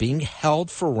that is being held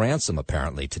for ransom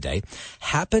apparently today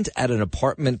happened at an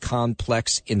apartment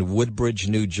complex in Woodbridge,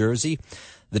 New Jersey.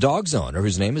 The dog's owner,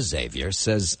 whose name is Xavier,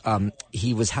 says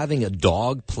he was having a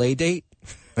dog play date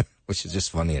which is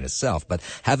just funny in itself, but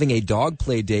having a dog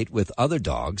play date with other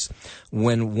dogs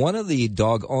when one of the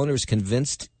dog owners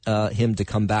convinced him to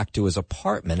come back to his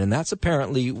apartment, and that's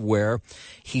apparently where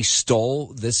he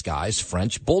stole this guy's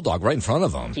French bulldog right in front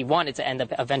of him. He wanted to end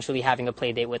up eventually having a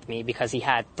play date with me because he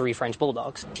had 3 French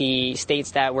bulldogs. He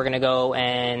states that we're going to go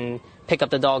and pick up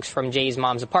the dogs from Jay's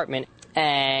mom's apartment,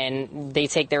 and they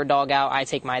take their dog out, I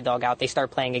take my dog out, they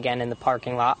start playing again in the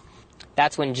parking lot.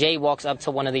 That's when Jay walks up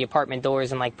to one of the apartment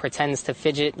doors and like pretends to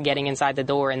fidget getting inside the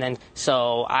door. And then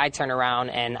so I turn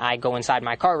around and I go inside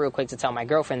my car real quick to tell my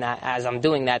girlfriend that as I'm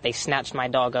doing that, they snatched my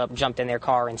dog up, jumped in their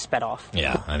car and sped off.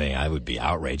 Yeah, I mean, I would be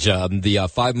outraged. The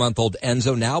 5-month-old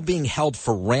Enzo now being held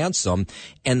for ransom.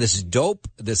 And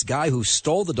this guy who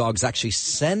stole the dog is actually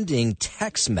sending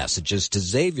text messages to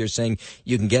Xavier saying,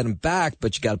 you can get him back,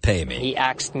 but you got to pay me. He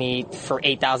asked me for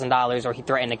 $8,000 or he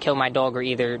threatened to kill my dog or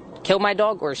either kill my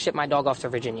dog or ship my dog off to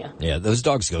Virginia. Yeah, those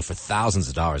dogs go for thousands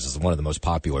of dollars. It's one of the most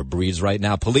popular breeds right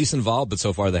now. Police involved, but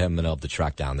so far they haven't been able to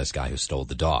track down this guy who stole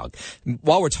the dog.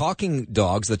 While we're talking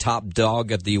dogs, the top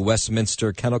dog at the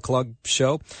Westminster Kennel Club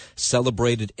show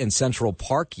celebrated in Central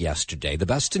Park yesterday. The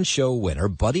Best in Show winner,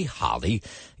 Buddy Holly,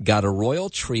 got a royal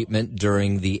treatment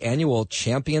during the annual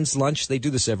Champions Lunch. They do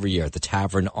this every year at the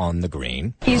Tavern on the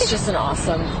Green. He's just an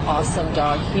awesome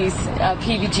dog. He's a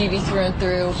PBGB through and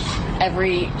through.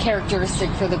 Every characteristic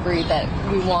for the breed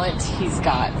that we want, he's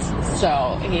got.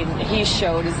 So he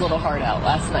showed his little heart out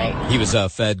last night. He was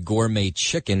fed gourmet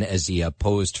chicken as he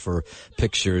posed for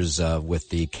pictures with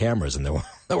the cameras, and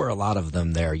there were a lot of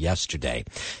them there yesterday.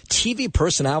 TV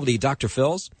personality Dr.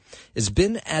 Phil's has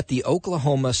been at the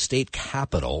Oklahoma State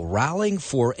Capitol rallying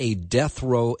for a death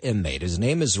row inmate. His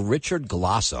name is Richard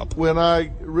Glossop. When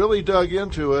I really dug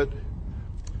into it,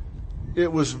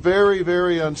 it was very,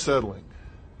 very unsettling.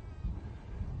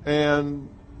 And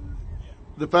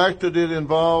the fact that it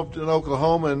involved an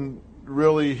Oklahoman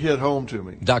really hit home to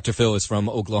me. Dr. Phil is from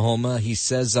Oklahoma. He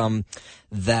says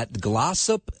that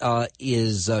Glossop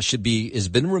has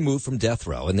been removed from death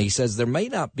row, and he says there may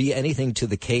not be anything to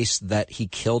the case that he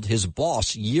killed his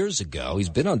boss years ago. He's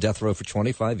been on death row for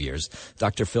 25 years.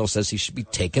 Dr. Phil says he should be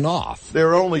taken off. There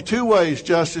are only 2 ways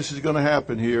justice is going to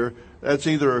happen here. That's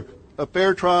either a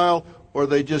fair trial or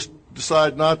they just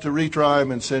decide not to retry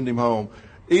him and send him home.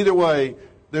 Either way,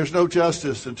 there's no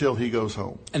justice until he goes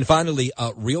home. And finally,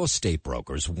 real estate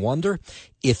brokers wonder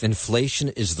if inflation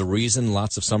is the reason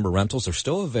lots of summer rentals are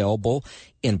still available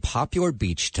in popular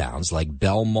beach towns like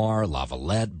Belmar, La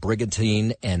Valette,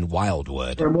 Brigantine, and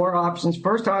Wildwood. There are more options.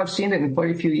 First time I've seen it in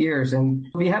quite a few years. And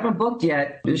if you haven't booked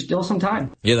yet, there's still some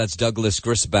time. Yeah, that's Douglas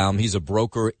Grisbaum. He's a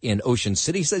broker in Ocean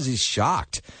City. He says he's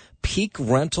shocked. Peak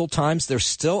rental times, they're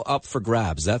still up for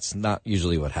grabs. That's not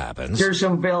usually what happens. There's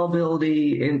some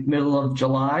availability in middle of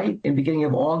July and beginning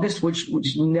of August, which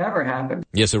never happened.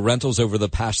 Yes, so rentals over the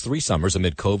past 3 summers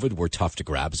amid COVID were tough to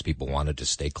grab as people wanted to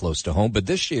stay close to home. But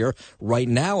this year, right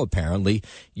now, apparently,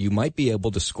 you might be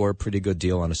able to score a pretty good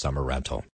deal on a summer rental.